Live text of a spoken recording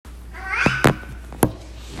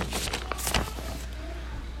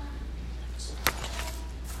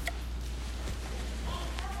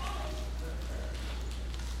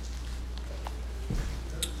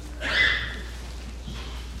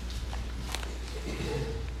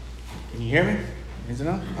Can you hear me? Is it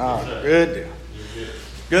on? Oh, good deal.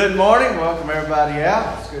 Good morning. Welcome everybody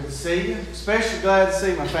out. It's good to see you. Especially glad to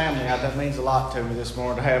see my family out. That means a lot to me this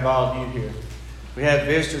morning to have all of you here. We have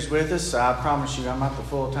visitors with us. I promise you I'm not the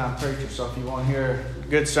full-time preacher, so if you want to hear a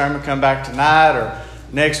good sermon, come back tonight or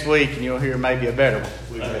next week and you'll hear maybe a better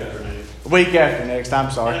one. Week after next.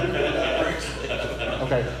 I'm sorry.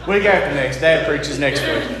 Okay, week after next. Dad preaches next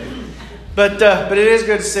week. But it is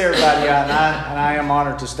good to see everybody out, and I am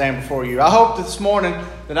honored to stand before you. I hope this morning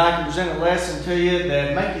that I can present a lesson to you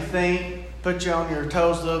that make you think, put you on your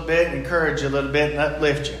toes a little bit, encourage you a little bit, and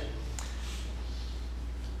uplift you.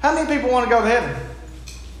 How many people want to go to heaven?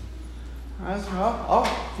 A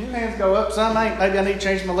few hands go up. Some ain't. Maybe I need to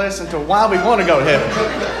change my lesson to why we want to go to heaven.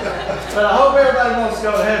 But I hope everybody wants to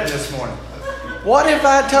go to heaven this morning. What if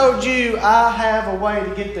I told you I have a way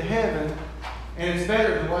to get to heaven, and it's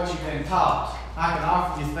better than what you've been taught? I can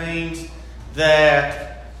offer you things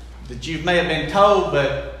that you may have been told,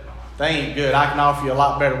 but they ain't good. I can offer you a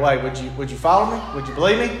lot better way. Would you follow me? Would you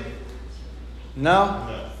believe me?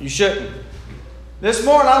 No? You shouldn't. This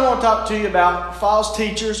morning I want to talk to you about false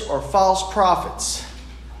teachers or false prophets.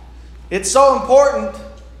 It's so important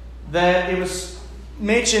that it was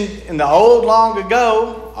mentioned in the old long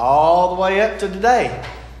ago all the way up to today.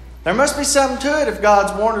 There must be something to it if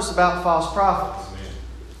God's warned us about false prophets.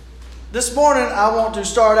 This morning I want to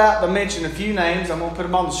start out by mentioning a few names. I'm going to put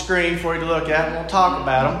them on the screen for you to look at and we'll talk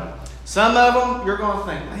about them. Some of them you're going to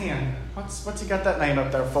think, man, what's he got that name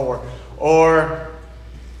up there for? Or,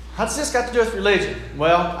 what's this got to do with religion?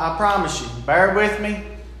 Well, I promise you, bear with me.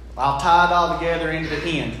 I'll tie it all together into the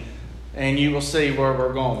end, and you will see where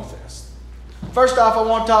we're going with this. First off, I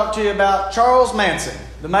want to talk to you about Charles Manson,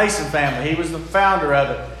 the Mason family. He was the founder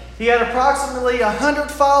of it. He had approximately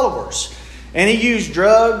 100 followers, and he used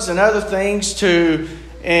drugs and other things to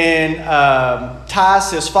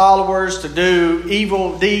entice his followers to do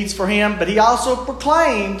evil deeds for him, but he also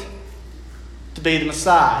proclaimed to be the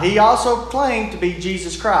Messiah. He also claimed to be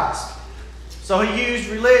Jesus Christ. So he used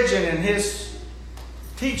religion and his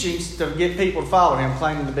teachings to get people to follow him,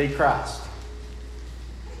 claiming to be Christ.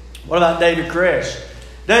 What about David Koresh?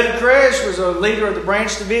 David Koresh was a leader of the Branch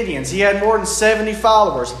Davidians. He had more than 70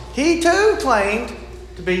 followers. He too claimed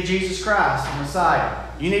to be Jesus Christ, the Messiah.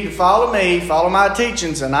 You need to follow me, follow my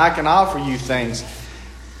teachings, and I can offer you things.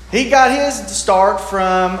 He got his start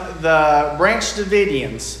from the Branch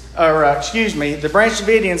Davidians. The Branch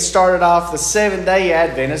Davidians started off the Seventh-day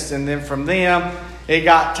Adventists, and then from them it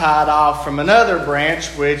got tied off from another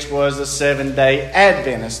branch, which was the Seventh-day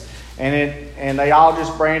Adventist. And they all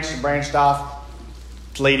just branched off,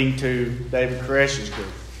 leading to David Koresh's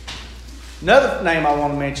group. Another name I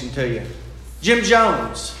want to mention to you, Jim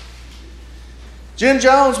Jones. Jim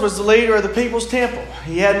Jones was the leader of the People's Temple.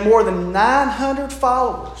 He had more than 900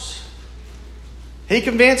 followers. He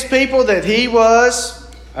convinced people that he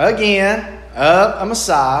was, again, a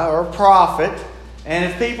Messiah or a prophet. And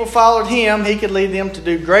if people followed him, he could lead them to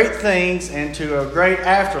do great things and to a great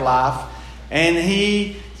afterlife. And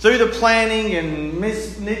he, through the planning and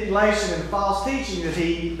manipulation and false teaching that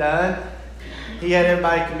he done, he had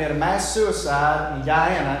everybody commit a mass suicide in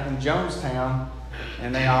Guyana, in Jonestown,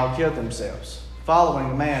 and they all killed themselves, following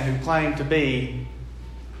a man who claimed to be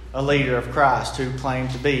a leader of Christ, who claimed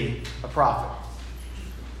to be a prophet.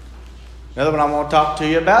 Another one I want to talk to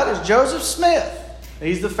you about is Joseph Smith.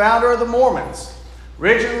 He's the founder of the Mormons.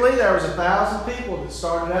 Originally, there was 1,000 people that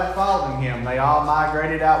started out following him. They all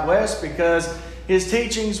migrated out west because his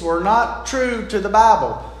teachings were not true to the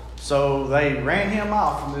Bible. So they ran him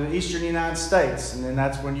off from the eastern United States. And then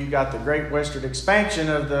that's when you got the great western expansion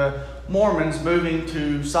of the Mormons moving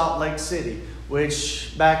to Salt Lake City,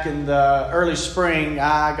 which back in the early spring,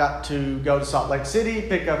 I got to go to Salt Lake City,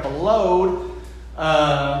 pick up a load,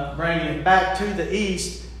 bringing it back to the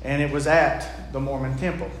east, and it was at the Mormon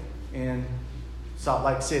Temple in Salt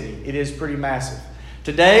Lake City. It is pretty massive.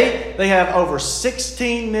 Today, they have over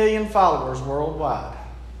 16 million followers worldwide.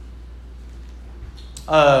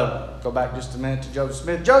 Go back just a minute to Joseph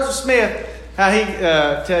Smith. Joseph Smith, how he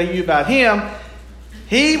tell you about him,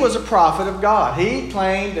 he was a prophet of God. He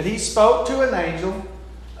claimed that he spoke to an angel,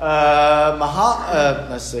 I'm going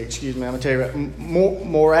to tell you about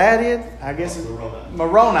Moroni, I guess it's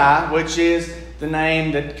Moroni, which is the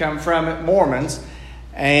name that come from it, Mormons.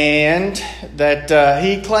 And that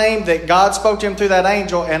he claimed that God spoke to him through that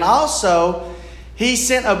angel. And also, he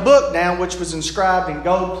sent a book down which was inscribed in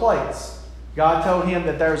gold plates. God told him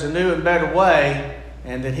that there was a new and better way,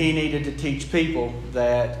 and that he needed to teach people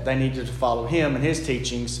that they needed to follow him and his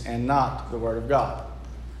teachings and not the Word of God.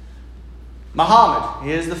 Muhammad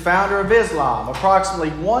is the founder of Islam. Approximately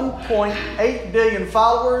 1.8 billion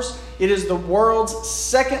followers. It is the world's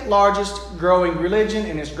second largest growing religion,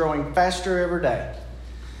 and it's growing faster every day.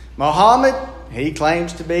 Muhammad, he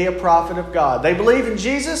claims to be a prophet of God. They believe in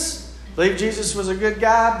Jesus, believe Jesus was a good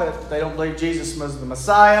guy, but they don't believe Jesus was the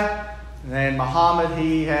Messiah. And then Muhammad,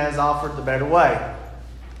 he has offered the better way.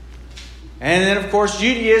 And then, of course,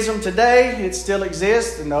 Judaism today, it still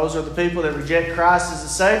exists, and those are the people that reject Christ as a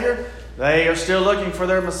Savior. They are still looking for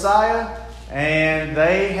their Messiah, and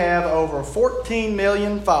they have over 14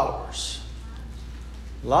 million followers.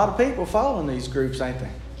 A lot of people following these groups, ain't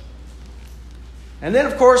they? And then,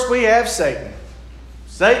 of course, we have Satan.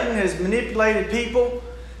 Satan has manipulated people.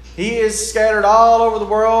 He is scattered all over the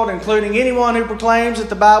world, including anyone who proclaims that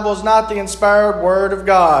the Bible is not the inspired Word of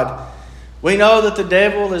God. We know that the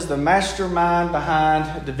devil is the mastermind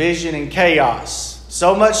behind division and chaos.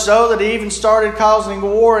 So much so that he even started causing a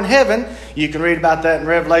war in heaven. You can read about that in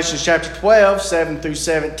Revelation chapter 12, 7 through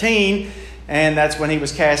 17. And that's when he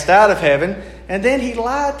was cast out of heaven. And then he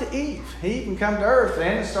lied to Eve. He even come to earth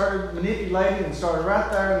and started manipulating and started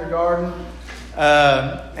right there in the garden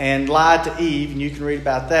and lied to Eve. And you can read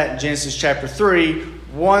about that in Genesis chapter 3,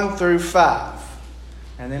 1 through 5.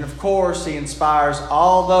 And then, of course, he inspires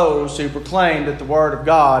all those who proclaim that the Word of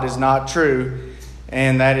God is not true.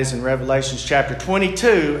 And that is in Revelation chapter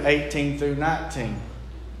 22, 18 through 19.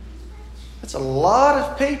 That's a lot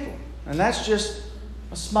of people. And that's just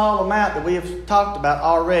a small amount that we have talked about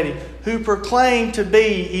already, who proclaim to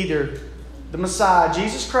be either the Messiah,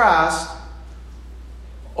 Jesus Christ,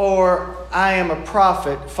 or I am a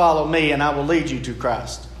prophet, follow me, and I will lead you to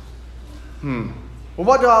Christ. Well,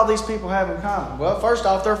 what do all these people have in common? Well, first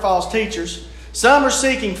off, they're false teachers. Some are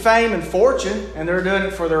seeking fame and fortune, and they're doing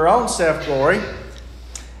it for their own self-glory.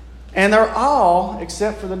 And they're all,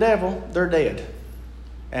 except for the devil, they're dead.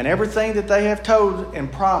 And everything that they have told and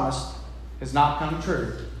promised has not come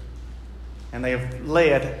true. And they have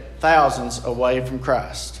led thousands away from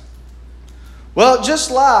Christ. Well,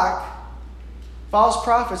 just like false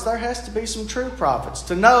prophets, there has to be some true prophets.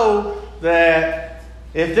 To know that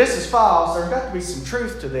if this is false, there's got to be some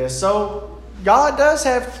truth to this. So God does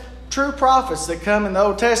have true prophets that come in the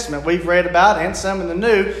Old Testament we've read about, and some in the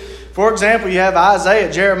New. For example, you have Isaiah,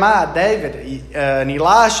 Jeremiah, David, and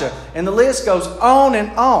Elisha, and the list goes on and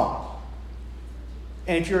on.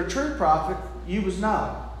 And if you're a true prophet, you was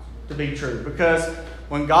known to be true. Because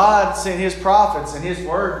when God sent His prophets and His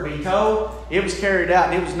word to be told, it was carried out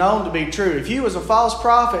and it was known to be true. If you was a false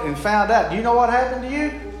prophet and found out, do you know what happened to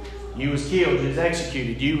you? You was killed, you was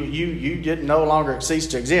executed. You didn't no longer cease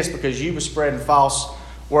to exist because you was spreading false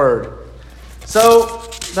word. So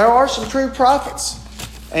there are some true prophets.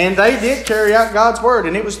 And they did carry out God's word,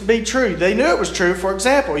 and it was to be true. They knew it was true. For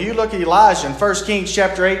example, you look at Elijah in 1 Kings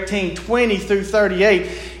chapter 18, 20 through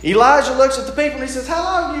 38. Elijah looks at the people and he says, how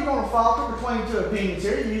long are you going to falter between two opinions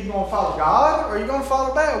here? Are you going to follow God or are you going to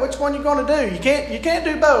follow Baal? Which one are you going to do? You can't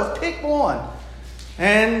do both. Pick one.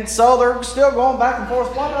 And so they're still going back and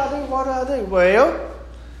forth. What do I do? What do I do? Well,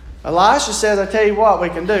 Elisha says, I tell you what we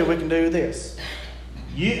can do. We can do this.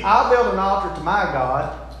 I'll build an altar to my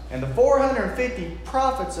God. And the 450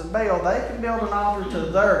 prophets of Baal, they can build an altar to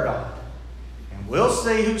their God. And we'll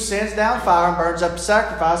see who sends down fire and burns up the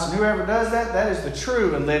sacrifice. And whoever does that, that is the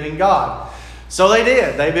true and living God. So they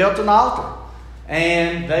did. They built an altar.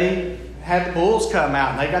 And they had the bulls come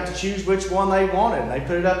out. And they got to choose which one they wanted. And they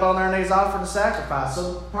put it up on there and they offered a sacrifice.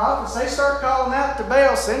 So the prophets, they start calling out to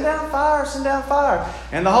Baal, send down fire, send down fire.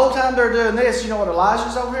 And the whole time they're doing this, you know what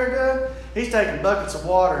Elijah's over here doing? He's taking buckets of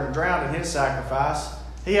water and drowning his sacrifice.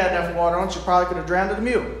 He had enough water on it, you probably could have drowned a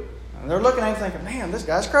mule. And they're looking at him thinking, man, this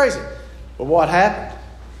guy's crazy. But what happened?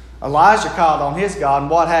 Elijah called on his God,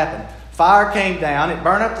 and what happened? Fire came down, it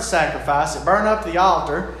burned up the sacrifice, it burned up the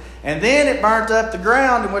altar, and then it burnt up the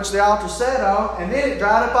ground in which the altar sat on, and then it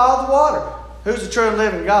dried up all the water. Who's the true and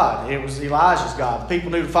living God? It was Elijah's God. The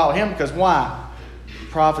people knew to follow him because why?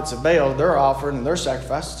 The prophets of Baal, their offering and their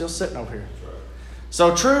sacrifice is still sitting over here.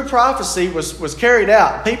 So true prophecy was carried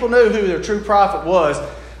out. People knew who their true prophet was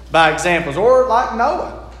by examples. Or like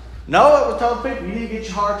Noah. Noah was told people, you need to get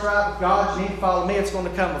your hearts right with God. You need to follow me. It's going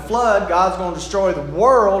to come a flood. God's going to destroy the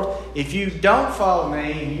world. If you don't follow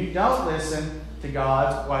me and you don't listen to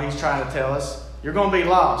God, what He's trying to tell us, you're going to be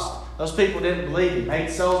lost. Those people didn't believe Him. 8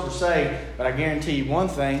 souls were saved. But I guarantee you one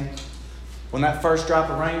thing. When that first drop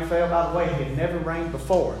of rain fell, by the way, it had never rained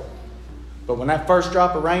before. But when that first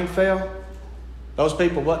drop of rain fell, those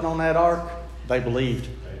people wasn't on that ark. They believed.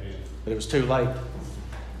 But it was too late.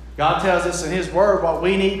 God tells us in His Word what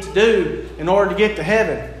we need to do in order to get to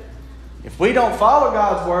heaven. If we don't follow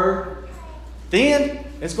God's Word, then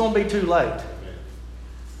it's going to be too late.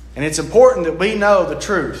 And it's important that we know the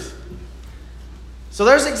truth. So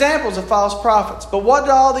there's examples of false prophets. But what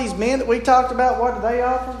do all these men that we talked about, what do they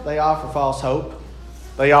offer? They offer false hope.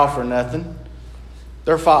 They offer nothing.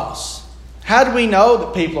 They're false. How do we know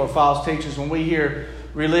that people are false teachers when we hear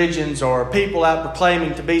religions or people out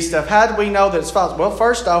proclaiming to be stuff? How do we know that it's false? Well,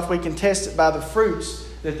 first off, we can test it by the fruits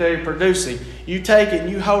that they're producing. You take it and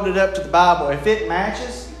you hold it up to the Bible. If it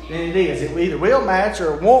matches, then it is. It either will match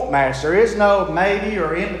or it won't match. There is no maybe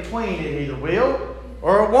or in between. It either will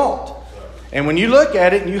or it won't. And when you look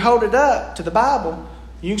at it and you hold it up to the Bible,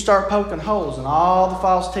 you can start poking holes in all the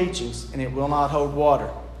false teachings and it will not hold water.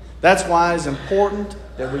 That's why it's important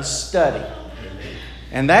that we study.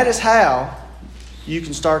 And that is how you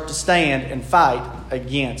can start to stand and fight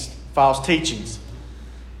against false teachings,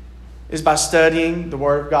 is by studying the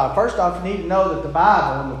Word of God. First off, you need to know that the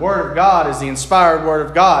Bible and the Word of God is the inspired Word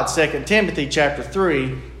of God. 2 Timothy chapter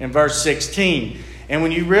 3 and verse 16. And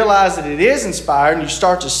when you realize that it is inspired and you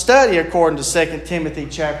start to study according to 2 Timothy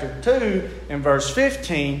chapter 2 and verse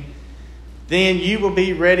 15, then you will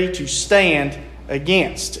be ready to stand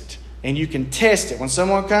against it. And you can test it. When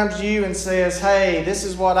someone comes to you and says, hey, this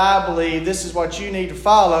is what I believe, this is what you need to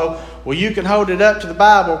follow, well, you can hold it up to the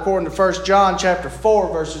Bible according to 1 John chapter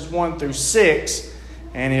 4, verses 1 through 6,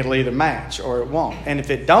 and it'll either match or it won't. And if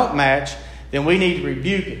it don't match, then we need to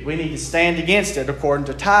rebuke it. We need to stand against it according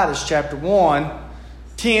to Titus chapter 1,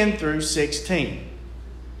 10 through 16.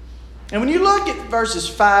 And when you look at verses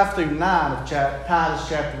 5 through 9 of Titus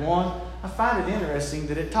chapter 1, I find it interesting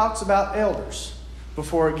that it talks about elders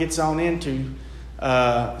before it gets on into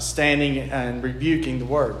standing and rebuking the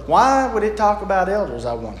word. Why would it talk about elders,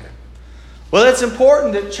 I wonder? Well, it's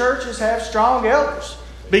important that churches have strong elders,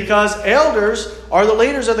 because elders are the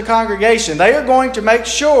leaders of the congregation. They are going to make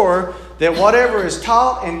sure that whatever is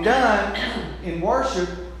taught and done in worship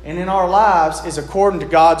and in our lives is according to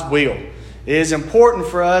God's will. It is important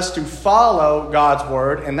for us to follow God's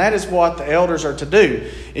word, and that is what the elders are to do.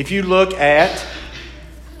 If you look at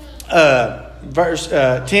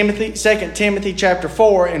 2 Timothy chapter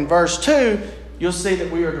 4 and verse 2, you'll see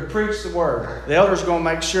that we are to preach the word. The elders are going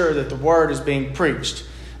to make sure that the word is being preached.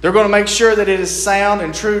 They're going to make sure that it is sound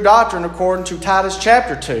and true doctrine according to Titus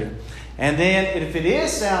chapter 2. And then if it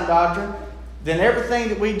is sound doctrine, then everything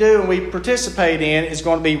that we do and we participate in is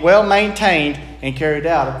going to be well maintained and carried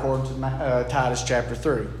out according to Titus chapter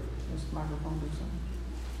 3. Does the microphone do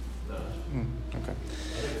something? Okay.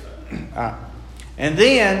 All right. And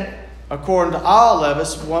then, according to all of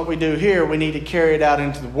us, what we do here, we need to carry it out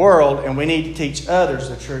into the world, and we need to teach others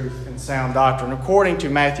the truth and sound doctrine, according to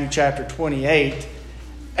Matthew chapter 28,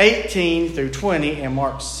 18 through 20, and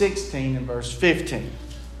Mark 16 and verse 15.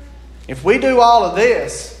 If we do all of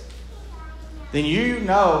this, then you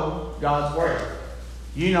know God's word.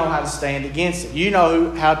 You know how to stand against it. You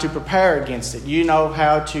know how to prepare against it. You know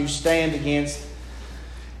how to stand against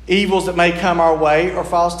evils that may come our way or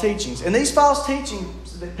false teachings. And these false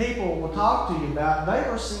teachings that people will talk to you about, they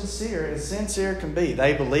are sincere as can be.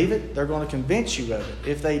 They believe it. They're going to convince you of it.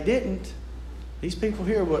 If they didn't, these people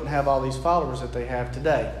here wouldn't have all these followers that they have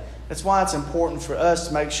today. That's why it's important for us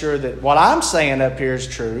to make sure that what I'm saying up here is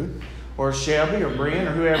true, or Shelby or Brian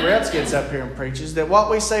or whoever else gets up here and preaches, that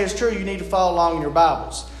what we say is true. You need to follow along in your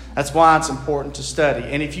Bibles. That's why it's important to study.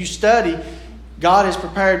 And if you study, God has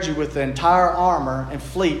prepared you with the entire armor and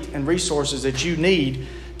fleet and resources that you need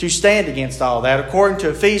to stand against all that, according to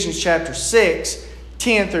Ephesians chapter 6,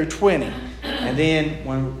 10 through 20. And then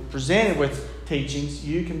when presented with teachings,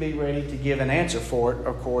 you can be ready to give an answer for it,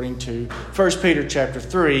 according to 1 Peter chapter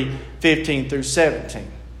 3, 15 through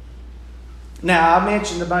 17. Now, I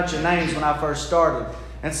mentioned a bunch of names when I first started.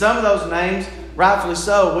 And some of those names, rightfully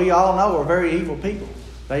so, we all know are very evil people.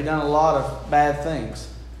 They've done a lot of bad things.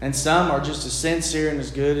 And some are just as sincere and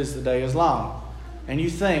as good as the day is long. And you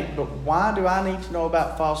think, but why do I need to know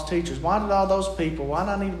about false teachers? Why did all those people, why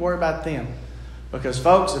do I need to worry about them? Because,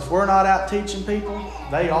 folks, if we're not out teaching people,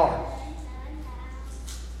 they are.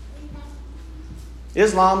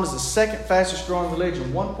 Islam is the second fastest growing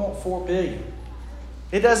religion, 1.4 billion.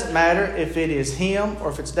 It doesn't matter if it is him or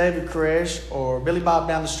if it's David Koresh or Billy Bob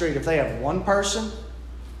down the street. If they have one person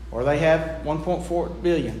or they have 1.4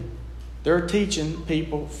 billion, they're teaching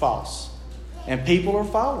people false. And people are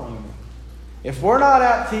following them. If we're not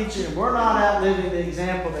out teaching, if we're not out living the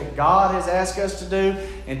example that God has asked us to do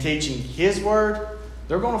and teaching His Word,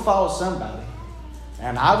 they're going to follow somebody.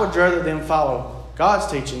 And I would rather them follow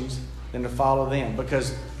God's teachings than to follow them,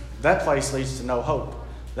 because that place leads to no hope.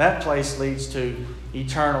 That place leads to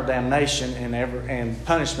eternal damnation and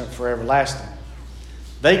punishment for everlasting.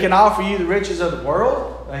 They can offer you the riches of the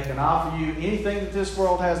world. They can offer you anything that this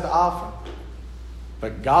world has to offer.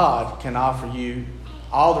 But God can offer you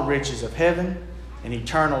all the riches of heaven and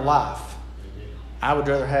eternal life. I would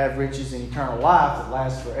rather have riches and eternal life that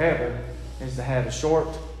lasts forever than to have a short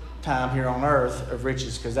time here on earth of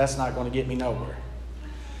riches, because that's not going to get me nowhere.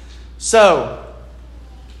 So,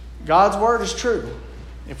 God's Word is true.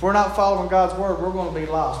 If we're not following God's Word, we're going to be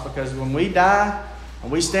lost, because when we die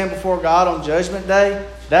and we stand before God on Judgment Day,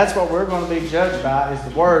 that's what we're going to be judged by,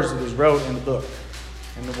 is the words that is wrote in the book,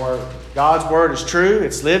 in the Word. God's Word is true,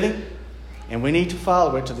 it's living, and we need to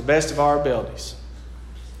follow it to the best of our abilities.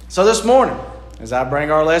 So this morning, as I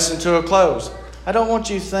bring our lesson to a close, I don't want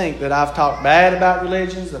you to think that I've talked bad about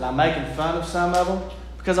religions, that I'm making fun of some of them,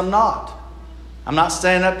 because I'm not. I'm not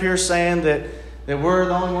standing up here saying that we're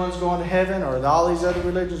the only ones going to heaven or that all these other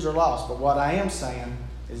religions are lost. But what I am saying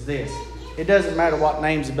is this. It doesn't matter what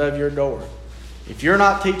name's above your door. If you're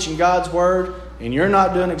not teaching God's Word and you're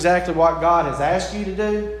not doing exactly what God has asked you to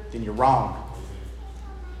do, then you're wrong.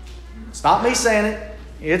 It's not me saying it.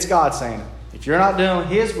 It's God saying it. If you're not doing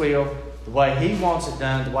His will the way He wants it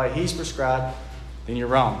done, the way He's prescribed, then you're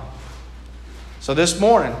wrong. So this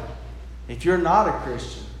morning, if you're not a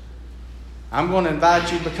Christian, I'm going to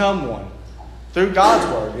invite you to become one through God's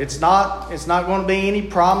Word. It's not going to be any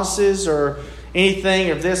promises or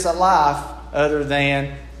anything of this life other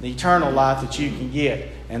than the eternal life that you can get.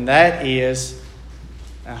 And that is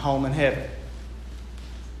a home in heaven.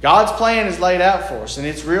 God's plan is laid out for us, and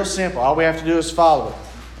it's real simple. All we have to do is follow it.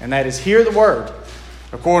 And that is hear the Word.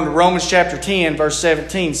 According to Romans chapter 10, verse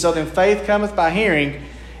 17, so then faith cometh by hearing,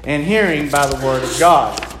 and hearing by the Word of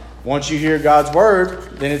God. Once you hear God's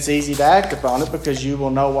Word, then it's easy to act upon it, because you will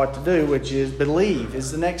know what to do, which is believe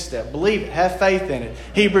is the next step. Believe it. Have faith in it.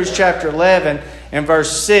 Hebrews chapter 11 and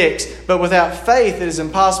verse 6, but without faith it is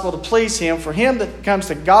impossible to please Him, for him that comes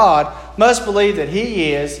to God must believe that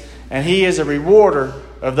He is, and He is a rewarder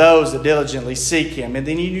of those that diligently seek Him. And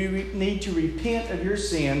then you need to repent of your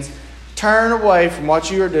sins, turn away from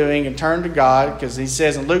what you are doing and turn to God, because He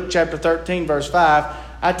says in Luke chapter 13 verse 5,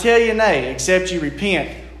 I tell you nay, except you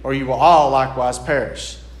repent, or you will all likewise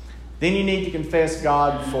perish. Then you need to confess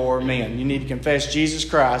God before men. You need to confess Jesus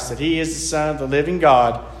Christ, that He is the Son of the living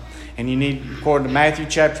God. And you need, according to Matthew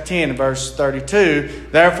chapter 10 and verse 32,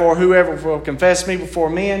 therefore whoever will confess me before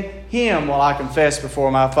men, him will I confess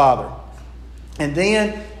before my Father. And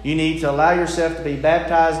then you need to allow yourself to be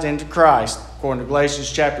baptized into Christ, according to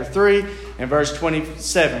Galatians chapter 3 and verse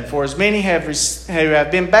 27. For as many who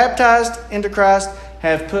have been baptized into Christ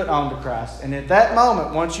have put on to Christ. And at that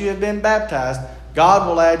moment, once you have been baptized, God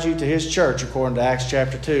will add you to His church, according to Acts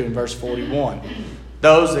chapter 2 and verse 41.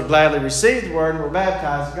 Those that gladly received the Word and were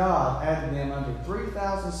baptized, God added them unto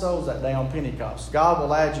 3,000 souls that day on Pentecost. God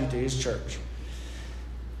will add you to His church.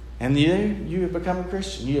 And you have become a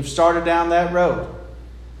Christian. You have started down that road.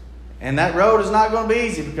 And that road is not going to be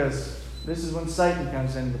easy, because this is when Satan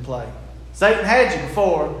comes into play. Satan had you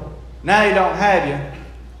before. Now He don't have you.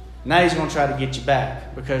 Now he's going to try to get you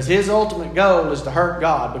back, because his ultimate goal is to hurt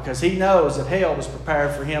God, because he knows that hell was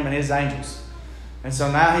prepared for him and his angels. And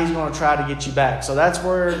so now he's going to try to get you back. So that's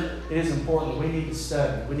where it is important. We need to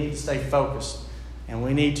study. We need to stay focused. And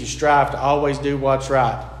we need to strive to always do what's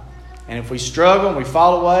right. And if we struggle and we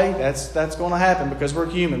fall away, that's going to happen, because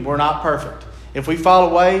we're human. We're not perfect. If we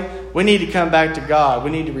fall away, we need to come back to God.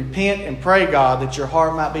 We need to repent and pray God that your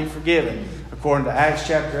heart might be forgiven. According to Acts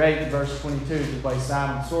chapter 8 and verse 22, the way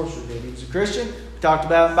Simon the sorcerer did. He was a Christian. We talked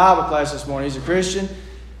about it in Bible class this morning. He's a Christian.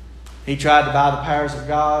 He tried to buy the powers of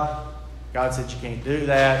God. God said you can't do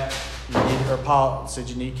that. Paul said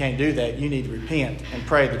you can't do that. You need to repent and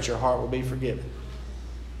pray that your heart will be forgiven.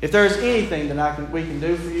 If there is anything that we can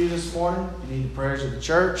do for you this morning, you need the prayers of the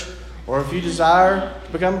church, or if you desire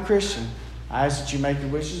to become a Christian, I ask that you make your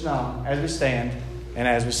wishes known as we stand and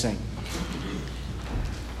as we sing.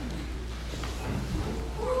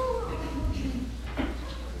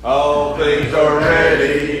 All things are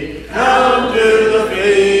ready, come to the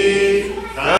feast.